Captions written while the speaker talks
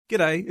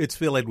G'day, it's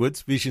Phil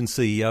Edwards, Vision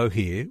CEO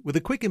here, with a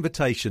quick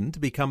invitation to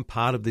become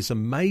part of this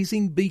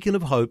amazing beacon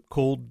of hope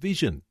called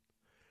Vision.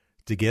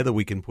 Together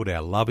we can put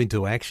our love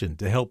into action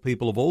to help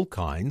people of all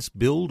kinds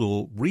build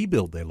or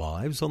rebuild their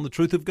lives on the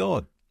truth of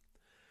God.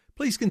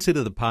 Please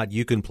consider the part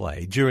you can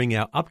play during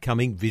our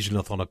upcoming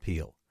Visionathon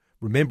appeal,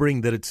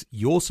 remembering that it's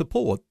your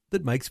support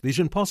that makes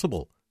Vision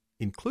possible,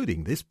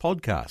 including this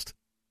podcast.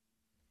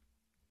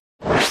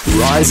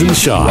 Rise and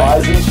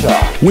Shine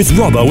with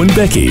Robbo and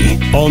Becky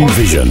on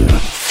Vision.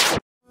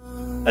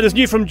 That is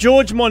new from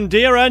George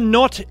Mondera,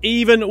 Not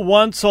Even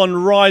Once on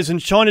Rise and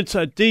Shine. It's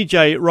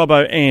DJ,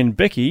 Robbo and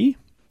Becky.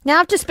 Now,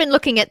 I've just been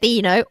looking at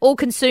the,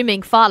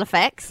 all-consuming file of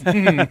facts.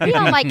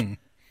 Like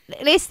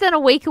less than a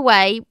week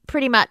away,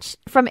 pretty much,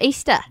 from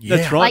Easter. Yeah.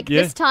 That's right,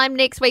 This time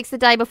next week's the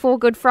day before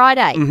Good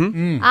Friday.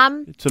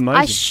 Mm-hmm. It's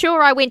amazing.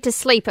 I went to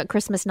sleep at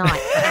Christmas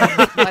night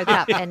and woke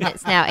up and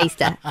it's now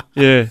Easter.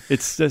 Yeah,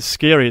 it's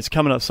scary. It's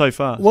coming up so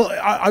fast. Well,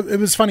 it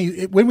was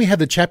funny. When we had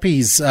the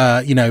chappies,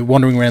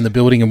 wandering around the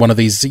building in one of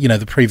these,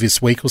 the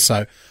previous week or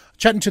so,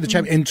 chatting to the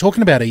chap and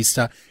talking about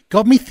Easter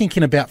got me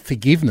thinking about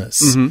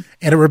forgiveness, and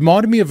it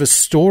reminded me of a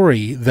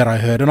story that I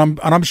heard, and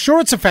I'm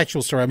sure it's a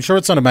factual story. I'm sure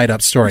it's not a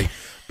made-up story,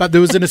 but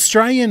there was an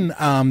Australian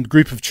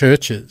group of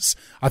churches.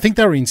 I think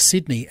they were in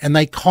Sydney, and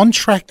they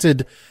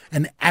contracted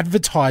an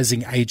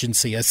advertising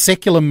agency, a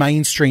secular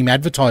mainstream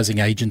advertising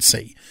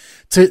agency,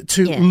 to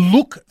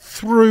look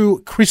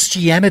through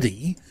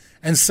Christianity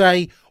and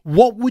say,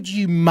 what would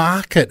you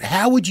market?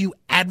 How would you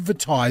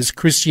advertise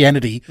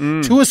Christianity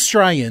to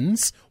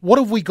Australians? What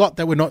have we got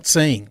that we're not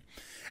seeing?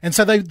 And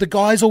so the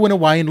guys all went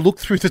away and looked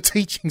through the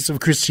teachings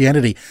of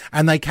Christianity,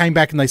 and they came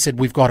back and they said,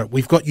 we've got it.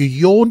 We've got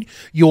your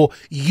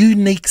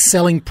unique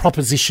selling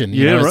proposition,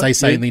 as they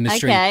say in the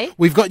industry. Okay.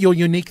 We've got your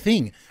unique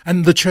thing.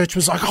 And the church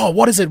was like,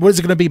 what is it? What is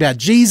it going to be about?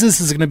 Jesus?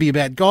 Is it going to be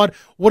about God?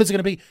 What is it going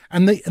to be?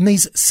 And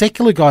these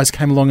secular guys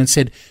came along and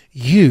said,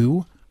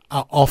 you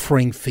are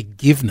offering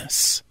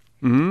forgiveness.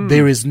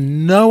 There is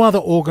no other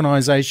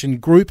organisation,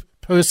 group,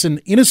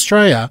 person in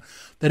Australia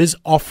that is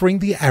offering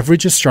the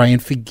average Australian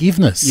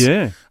forgiveness.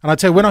 Yeah. And I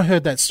tell you, when I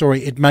heard that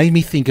story, it made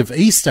me think of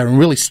Easter and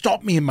really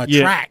stopped me in my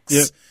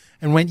tracks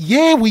and went,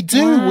 yeah, we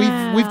do.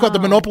 Wow. We've got the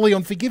monopoly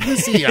on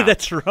forgiveness here.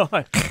 That's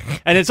right.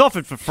 And it's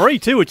offered for free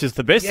too, which is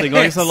the best thing.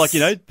 Like, it's not like,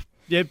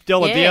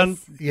 dollar down.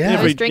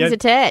 Yeah. No strings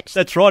attached.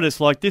 That's right. It's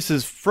like this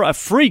is a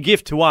free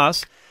gift to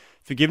us,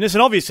 forgiveness.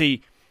 And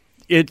obviously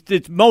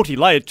it's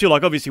multi-layered too.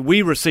 Like obviously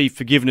we receive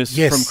forgiveness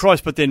from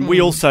Christ, but then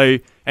we also,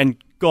 and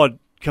God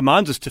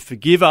commands us to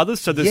forgive others.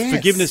 So there's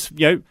forgiveness,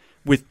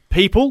 with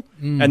people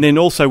and then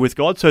also with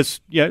God. So it's,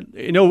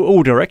 in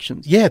all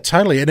directions. Yeah,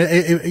 totally. And,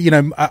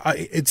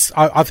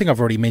 I think I've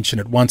already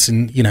mentioned it once,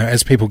 and,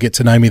 as people get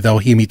to know me, they'll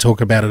hear me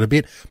talk about it a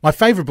bit. My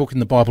favourite book in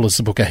the Bible is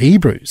the book of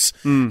Hebrews.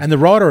 And the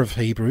writer of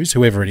Hebrews,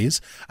 whoever it is,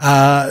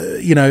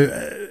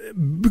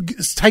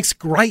 takes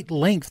great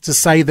length to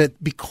say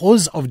that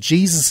because of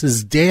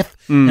Jesus' death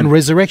and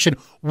resurrection,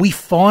 we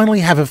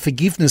finally have a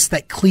forgiveness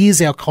that clears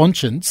our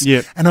conscience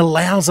and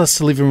allows us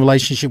to live in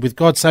relationship with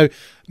God. So,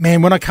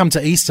 man, when I come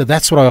to Easter,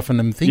 that's what I often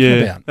am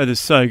thinking about. That is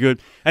so good.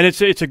 And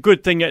it's a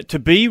good thing to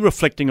be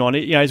reflecting on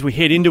it, as we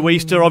head into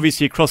Easter,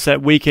 obviously across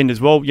that weekend as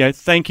well,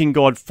 thanking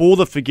God for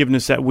the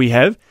forgiveness that we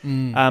have.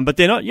 But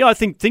then, I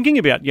think thinking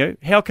about,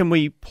 how can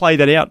we play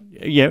that out,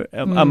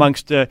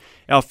 amongst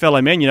our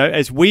fellow men,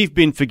 as we've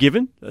been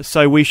forgiven,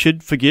 so we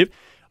should forgive.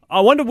 I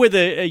wonder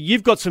whether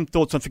you've got some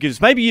thoughts on forgiveness.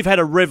 Maybe you've had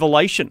a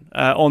revelation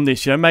on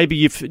this.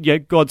 Maybe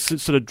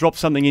God's sort of dropped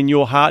something in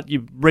your heart.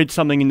 You've read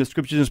something in the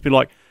scriptures and it's been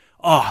like,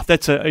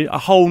 that's a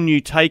whole new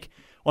take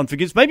on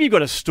forgiveness. Maybe you've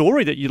got a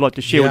story that you'd like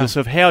to share with us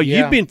of how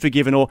you've been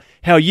forgiven or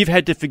how you've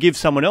had to forgive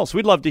someone else.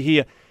 We'd love to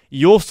hear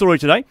your story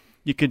today.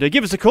 You could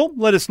give us a call,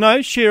 let us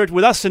know, share it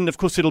with us, and of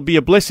course it'll be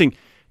a blessing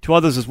to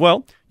others as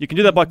well. You can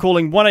do that by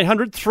calling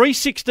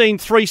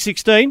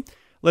 1-800-316-316.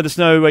 Let us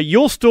know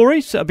your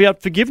stories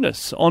about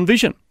forgiveness on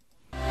Vision.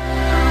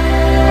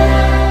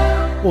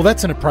 Well,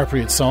 that's an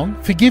appropriate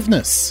song,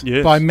 Forgiveness,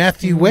 by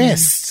Matthew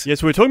West.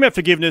 Yes, we're talking about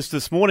forgiveness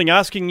this morning,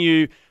 asking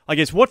you, I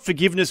guess, what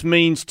forgiveness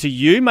means to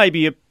you,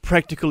 maybe a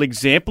practical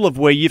example of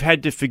where you've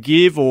had to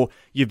forgive or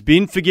you've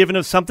been forgiven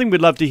of something.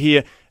 We'd love to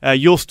hear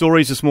your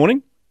stories this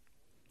morning.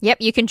 Yep,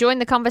 you can join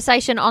the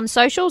conversation on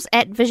socials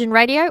at Vision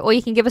Radio, or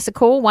you can give us a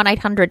call,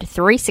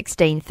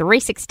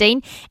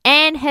 1-800-316-316.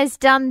 Anne has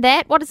done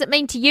that. What does it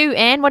mean to you,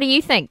 Anne? What do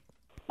you think?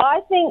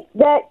 I think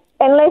that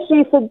unless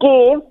you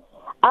forgive,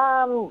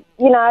 you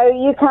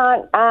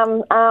can't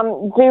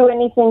do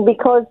anything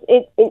because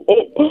it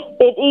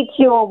eats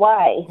you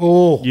away.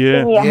 Oh,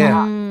 in your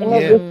heart and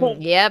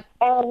everything. Yep.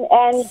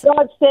 And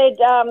God said,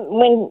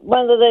 when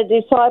one of the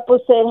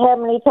disciples said, how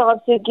many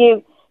times do you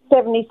give?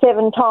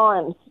 77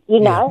 times,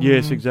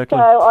 Yes, exactly.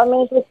 So I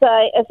mean to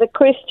say, as a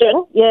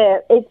Christian,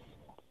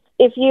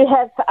 if you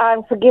have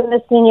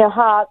forgiveness in your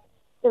heart,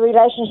 the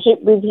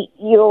relationship with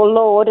your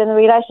Lord and the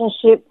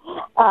relationship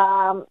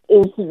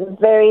is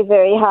very,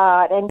 very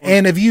hard.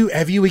 And have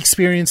you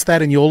experienced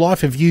that in your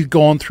life? Have you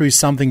gone through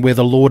something where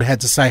the Lord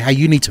had to say, hey,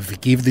 you need to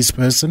forgive this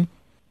person?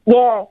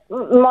 Yeah,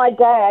 my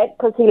dad,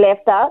 because he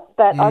left us,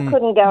 but I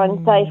couldn't go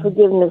and say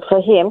forgiveness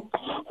for him,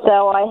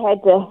 so I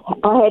had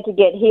to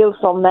get healed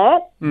from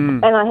that,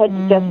 and I had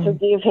to just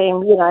forgive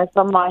him,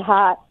 from my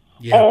heart.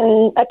 Yeah.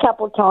 And a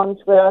couple of times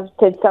where I've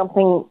said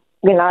something,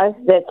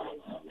 that's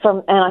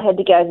and I had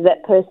to go to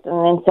that person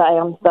and say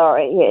I'm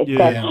sorry.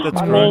 Yeah,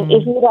 that's I mean,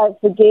 if you don't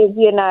forgive,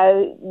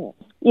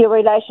 your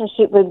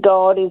relationship with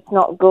God is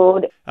not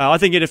good. I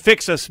think it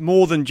affects us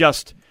more than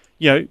just.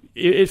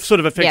 It sort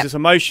of affects us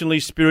emotionally,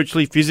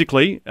 spiritually,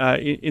 physically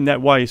in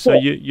that way. So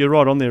you're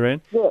right on there,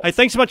 Anne. Yeah. Hey,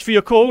 thanks so much for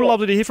your call.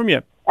 Lovely to hear from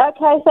you.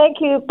 Okay, thank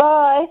you.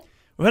 Bye.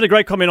 We had a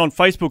great comment on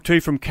Facebook too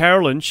from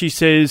Carolyn. She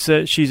says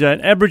she's an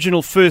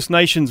Aboriginal First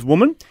Nations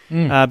woman,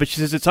 but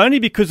she says, it's only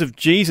because of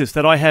Jesus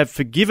that I have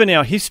forgiven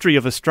our history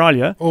of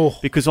Australia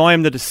because I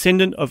am the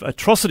descendant of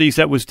atrocities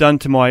that was done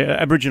to my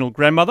Aboriginal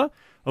grandmother,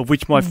 of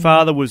which my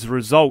father was the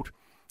result.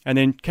 And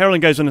then Carolyn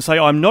goes on to say,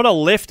 I'm not a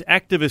left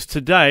activist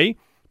today,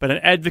 but an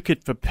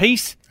advocate for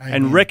peace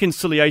and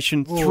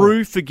reconciliation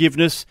through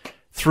forgiveness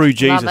through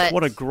Jesus.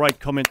 What a great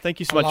comment. Thank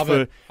you so much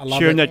for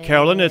sharing that,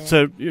 Carolyn. It's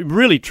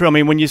really true. I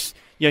mean, when you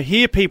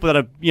hear people that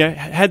have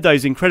had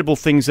those incredible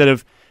things that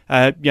have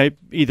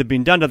either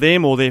been done to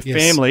them or their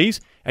families,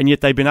 and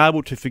yet they've been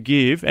able to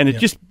forgive, and it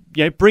just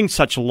brings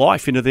such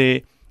life into their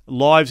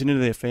lives and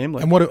into their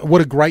family. And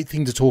what a great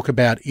thing to talk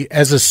about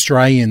as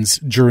Australians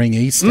during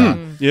Easter.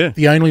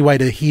 The only way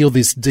to heal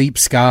this deep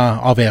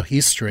scar of our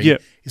history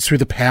is through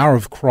the power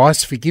of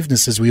Christ's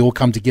forgiveness as we all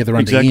come together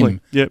under Him.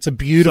 Yep. It's a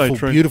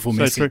beautiful, beautiful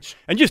message. True.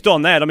 And just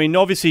on that, I mean,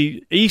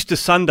 obviously, Easter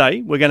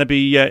Sunday, we're going to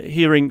be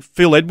hearing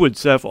Phil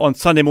Edwards on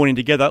Sunday morning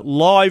together,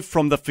 live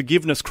from the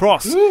Forgiveness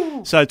Cross.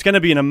 Ooh. So it's going to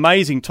be an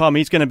amazing time.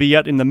 He's going to be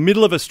out in the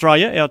middle of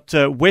Australia, out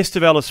west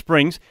of Alice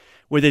Springs,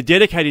 where they're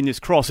dedicating this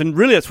cross. And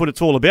really, that's what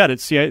it's all about.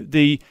 It's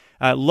the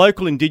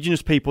local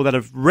Indigenous people that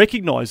have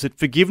recognised that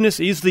forgiveness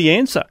is the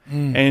answer.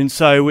 And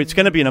so it's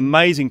going to be an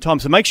amazing time.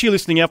 So make sure you're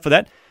listening out for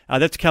that.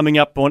 That's coming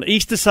up on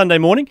Easter Sunday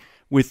morning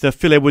with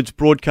Phil Edwards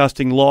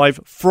broadcasting live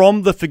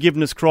from the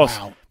Forgiveness Cross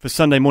for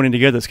Sunday morning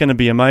together. It's going to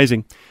be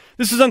amazing.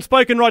 This is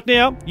Unspoken right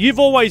now. You've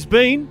always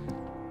been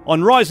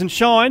on Rise and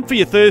Shine for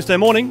your Thursday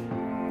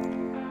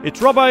morning. It's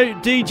Robbo,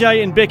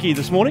 DJ and Becky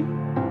this morning.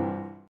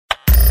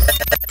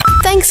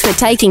 Thanks for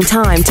taking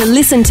time to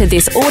listen to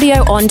this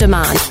audio on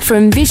demand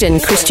from Vision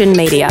Christian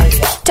Media.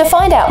 To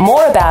find out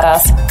more about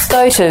us,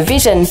 go to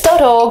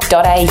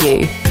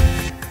vision.org.au.